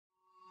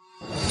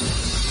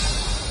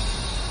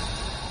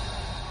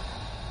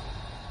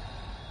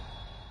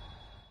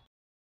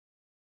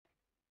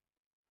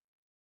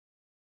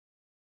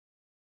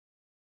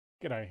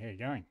G'day, how you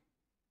going?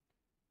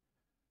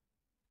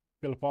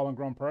 Phillip Island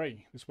Grand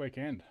Prix this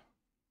weekend,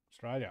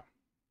 Australia.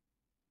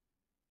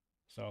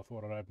 So I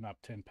thought I'd open up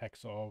 10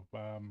 packs of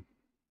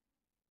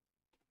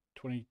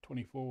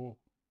 2024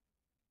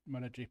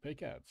 MotoGP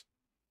cards.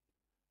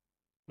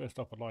 First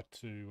off, I'd like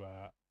to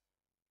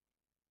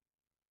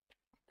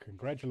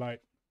congratulate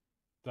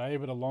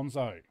David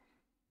Alonso,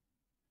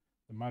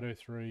 the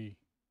Moto3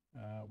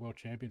 World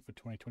Champion for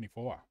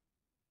 2024.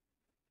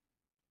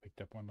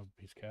 Picked up one of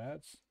his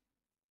cards.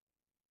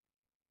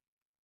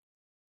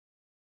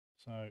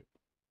 So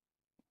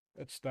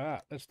let's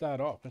start. Let's start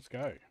off. Let's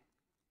go.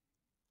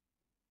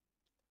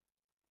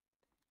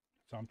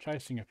 So I'm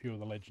chasing a few of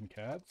the legend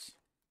cards.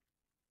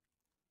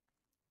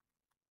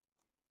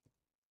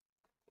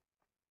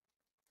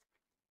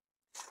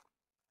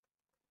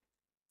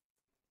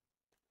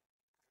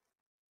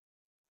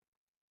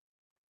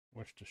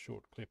 Watched a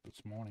short clip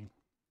this morning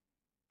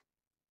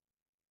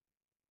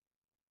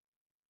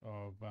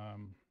of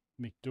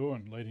Mick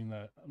Doohan leading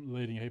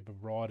a heap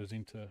of riders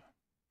into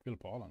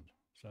Phillip Island.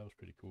 So that was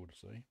pretty cool to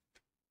see.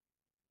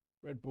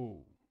 Red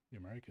Bull, the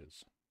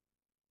Americas.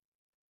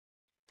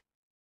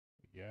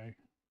 There we go.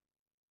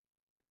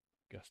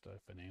 Gusto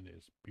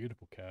Fernandez.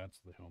 Beautiful cards,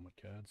 the helmet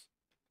cards.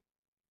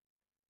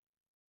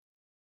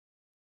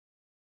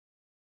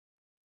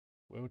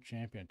 World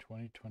Champion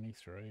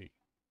 2023.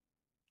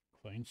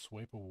 Clean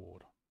Sweep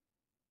Award.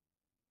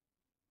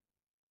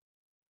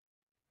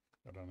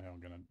 I don't know how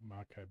I'm going to...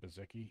 Marco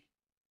Bezzecchi.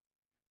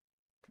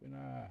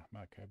 Winner,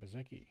 Marco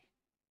Bezzecchi.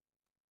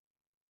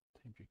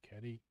 Team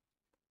Ducati.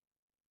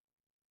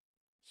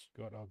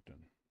 Scott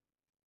Ogden.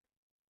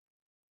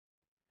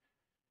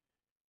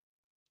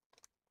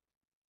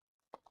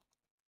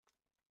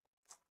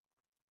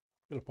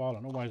 Phillip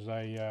Island, always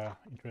a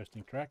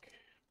interesting track.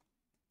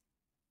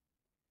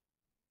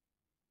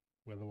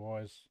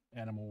 Weather-wise,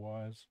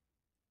 animal-wise.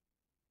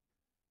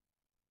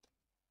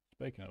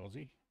 Speaking of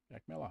Aussie,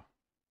 Jack Miller.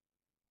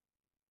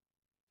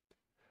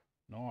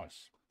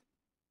 Nice.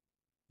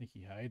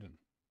 Nicky Hayden.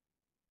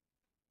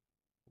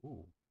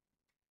 Ooh.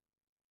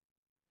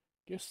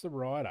 Guess the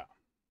rider.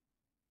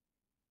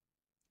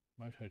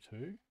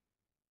 Moto2.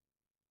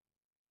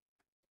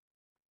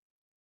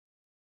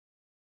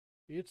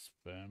 It's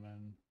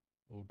Furman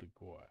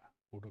Uruguay.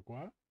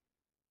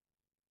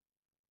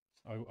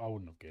 I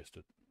wouldn't have guessed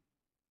it.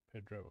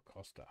 Pedro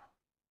Acosta.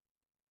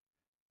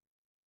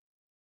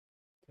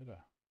 No.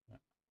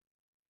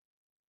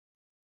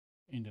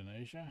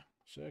 Indonesia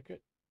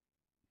circuit.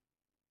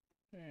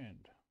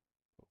 And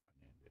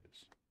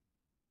Fernandez.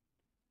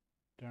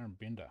 Darren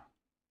Binder.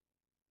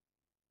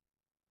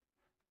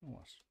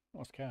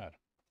 Nice card.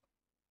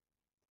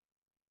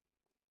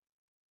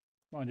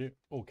 Mind you,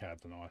 all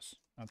cards are nice,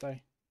 aren't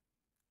they?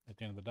 At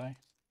the end of the day.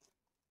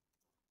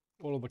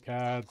 All of the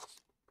cards,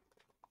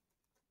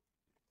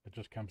 it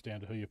just comes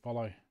down to who you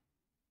follow.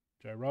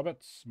 Joe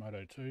Roberts,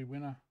 Moto2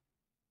 winner.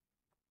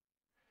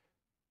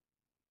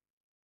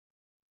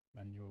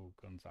 Manuel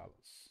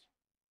Gonzalez.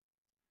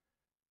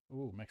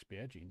 Oh, Max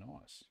Biaggi,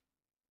 nice.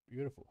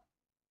 Beautiful.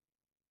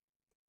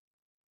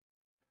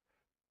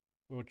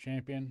 World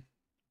Champion,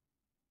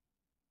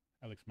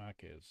 Alex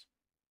Marquez.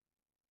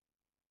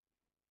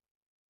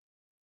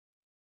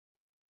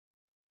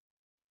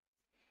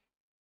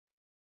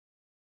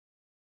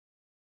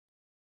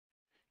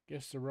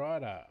 Guess the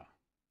rider.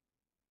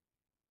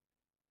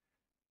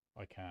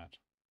 I can't.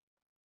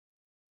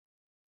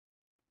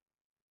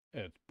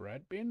 It's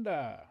Brad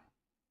Binder.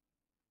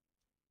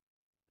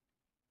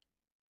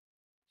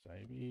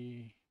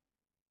 Xavier.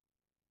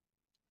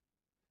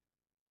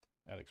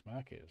 Alex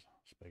Marquez,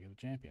 speaking of the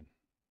champion.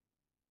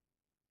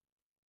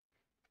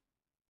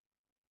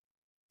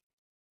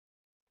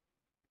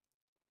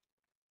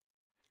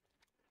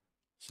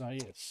 So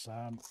yes,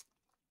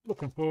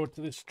 looking forward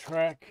to this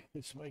track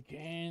this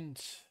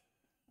weekend.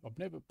 I've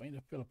never been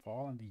to Phillip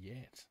Island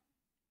yet.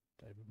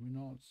 David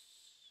Munoz,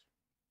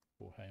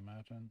 Jorge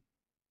Martin,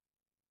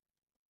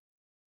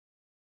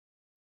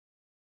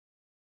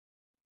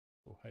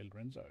 Jorge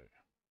Lorenzo.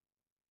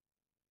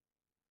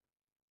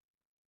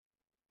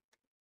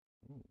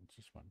 Ooh, what's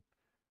this one?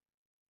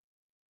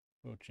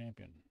 World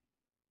Champion,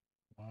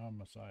 Juan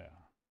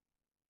Messiah.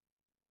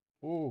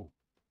 Ooh,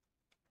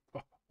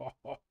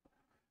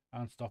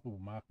 Unstoppable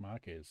Marc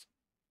Marquez.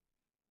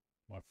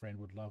 My friend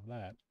would love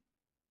that.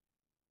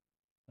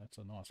 That's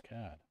a nice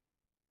card.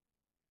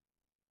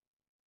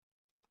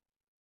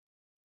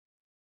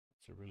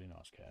 It's a really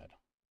nice card.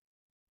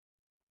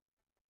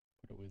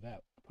 Put it with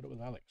that. Put it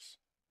with Alex.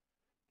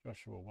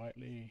 Joshua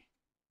Waitley.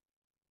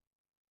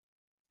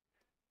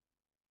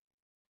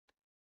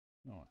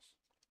 Nice.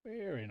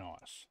 Very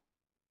nice.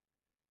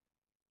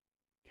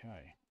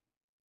 Okay.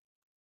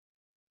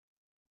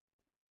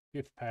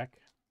 5th pack.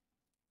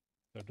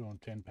 They're doing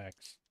 10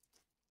 packs.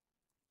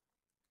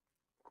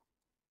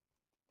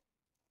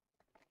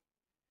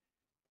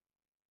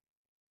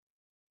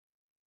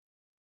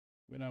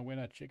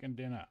 Winner, chicken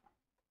dinner.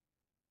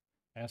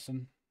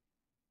 Assen.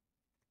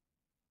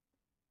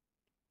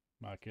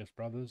 Marquez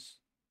Brothers.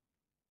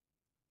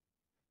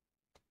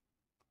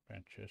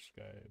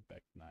 Francesco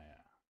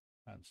Bagnaia.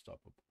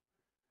 Unstoppable.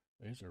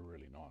 These are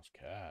really nice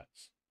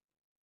cards.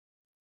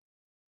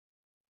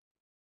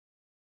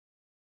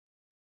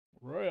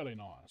 Really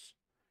nice.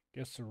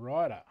 Guess the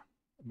rider.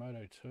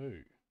 Moto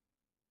 2.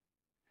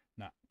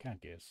 Nah,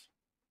 can't guess.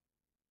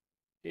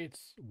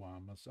 It's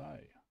Juan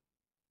Mazzei.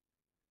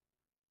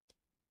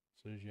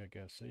 Sergio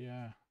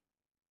Garcia.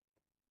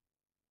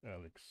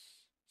 Alex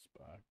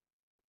Spark.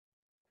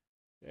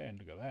 Yeah, and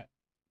look at that.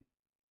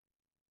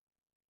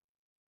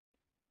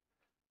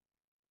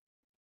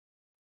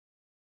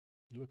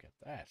 Look at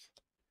that.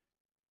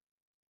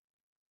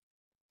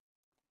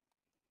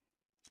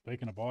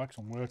 Speaking of bikes,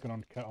 I'm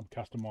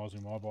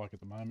customizing my bike at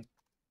the moment.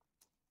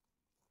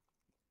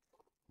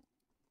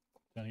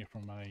 Turning it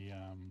from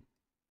a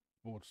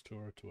sports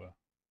tourer to a,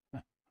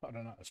 I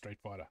don't know, a street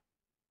fighter.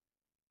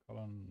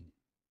 Colin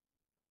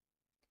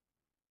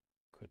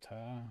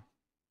Qatar.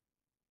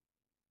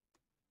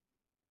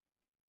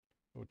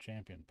 World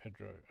champion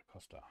Pedro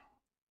Acosta.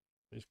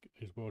 These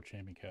world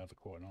champion cards are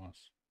quite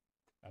nice.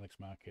 Alex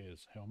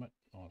Marquez helmet,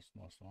 nice.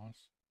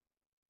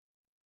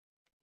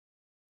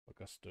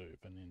 Augusto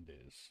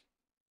Fernandez.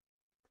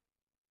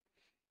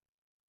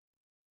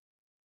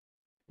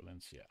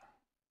 Valencia.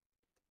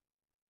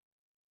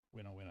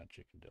 Winner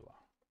Chickadilla.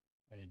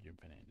 Adrian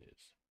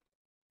Fernandez.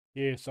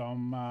 Yeah, so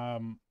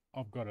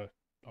I've got a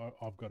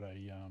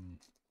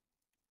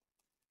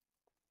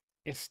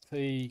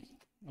ST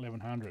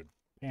 1100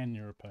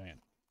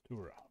 Pan-European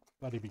Tourer,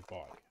 bloody big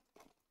bike.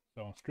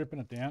 So I'm stripping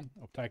it down.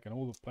 I've taken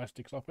all the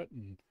plastics off it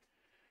and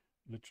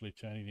literally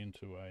turning it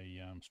into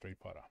a street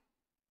fighter.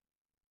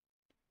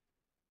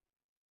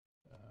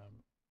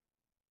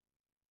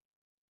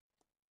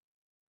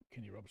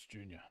 Kenny Roberts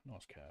Jr.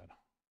 Nice card.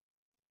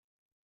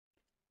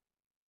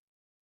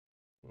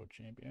 World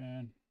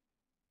champion.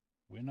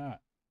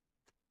 Winner.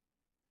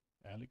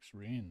 Alex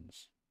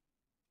Rins.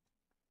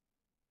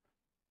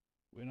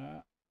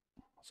 Winner.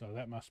 So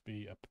that must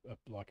be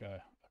like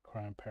a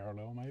chrome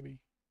parallel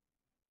maybe.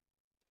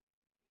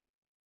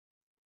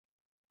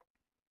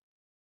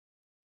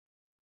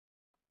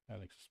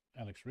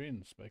 Alex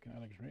Rins. Speaking of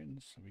Alex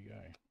Rins, here we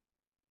go.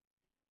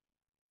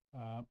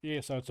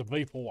 Yeah, so it's a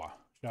V4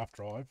 shaft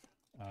drive.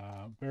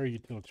 Very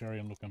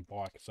utilitarian looking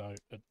bike, so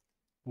it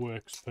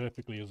works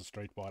perfectly as a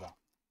street fighter.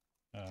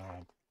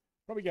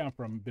 Probably going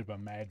for a bit of a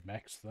Mad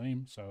Max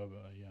theme, so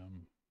a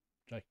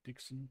Jake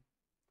Dixon,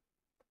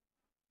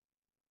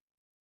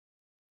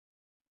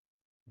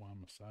 Juan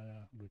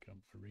Messiah, Luca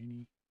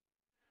Marini.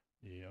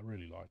 Yeah, I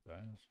really like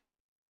those.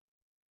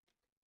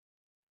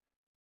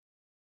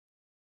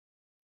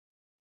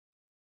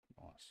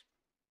 Nice.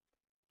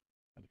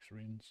 Alex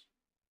Rins,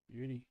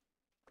 beauty.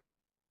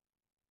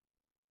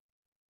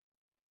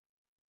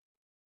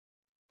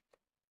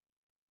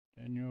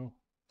 Daniel.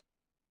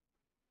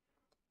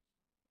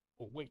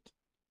 Oh, wait.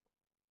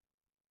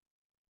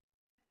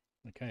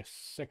 Okay,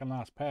 second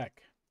last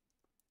pack.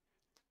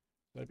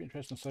 So it'll be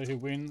interesting to see who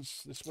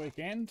wins this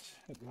weekend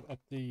at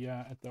the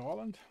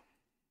island.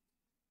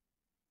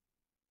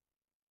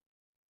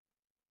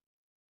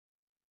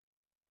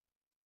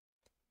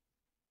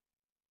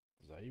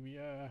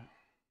 Xavier.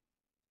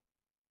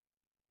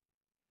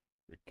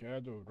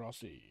 Ricardo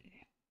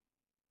Rossi.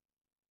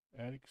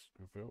 Alex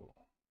Gravel.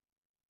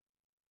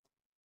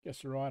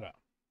 Guess the rider.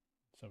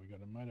 So we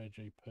got a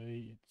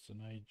MotoGP, it's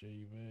an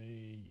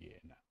AGV, yeah,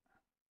 no.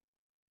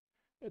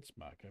 It's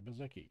Marco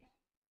Bezzecchi.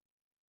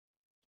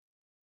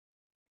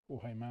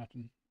 Jorge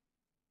Martin.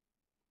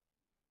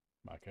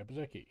 Marco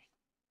Bezzecchi.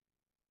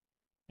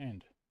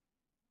 And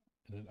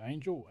is it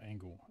Angel?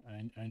 Angel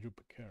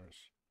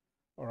Picaris.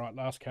 Alright,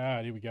 last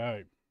card, here we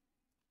go.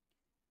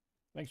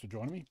 Thanks for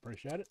joining me,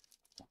 appreciate it.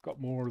 I've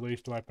got more of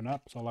these to open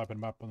up, so I'll open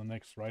them up on the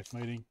next race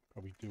meeting.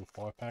 Probably do a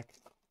 5-pack.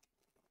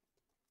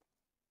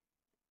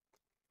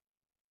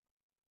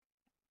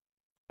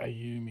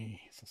 Ayumi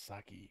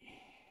Sasaki.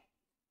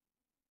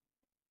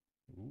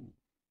 Ooh.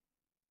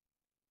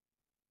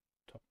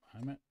 Top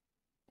moment.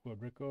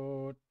 World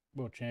record.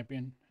 World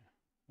champion.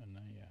 And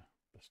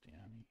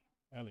Bastiani.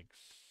 Alex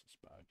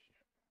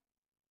Spargio.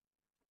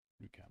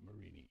 Luca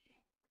Marini.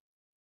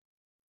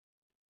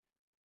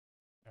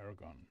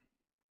 Aragon.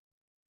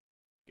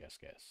 Gas.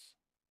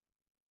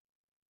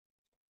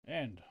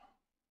 And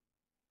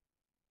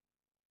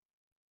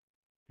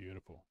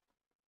beautiful.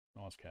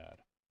 Nice card.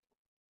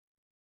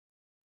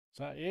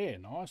 So yeah,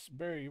 nice,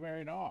 very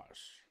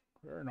nice,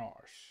 very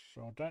nice.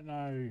 So I don't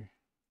know.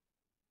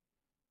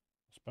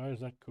 I suppose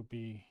that could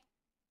be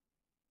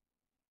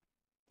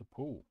the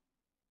pool.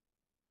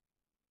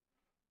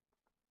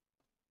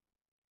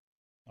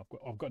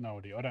 I've got no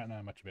idea. I don't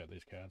know much about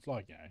these cards.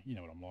 Like you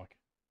know what I'm like.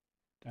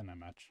 Don't know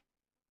much.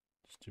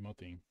 Just do my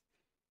thing.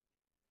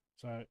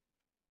 So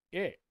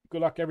yeah,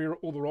 good luck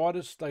all the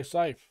riders. Stay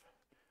safe.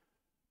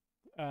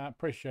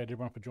 Appreciate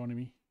everyone for joining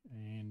me,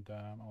 and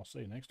I'll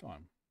see you next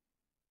time.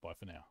 Bye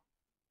for now.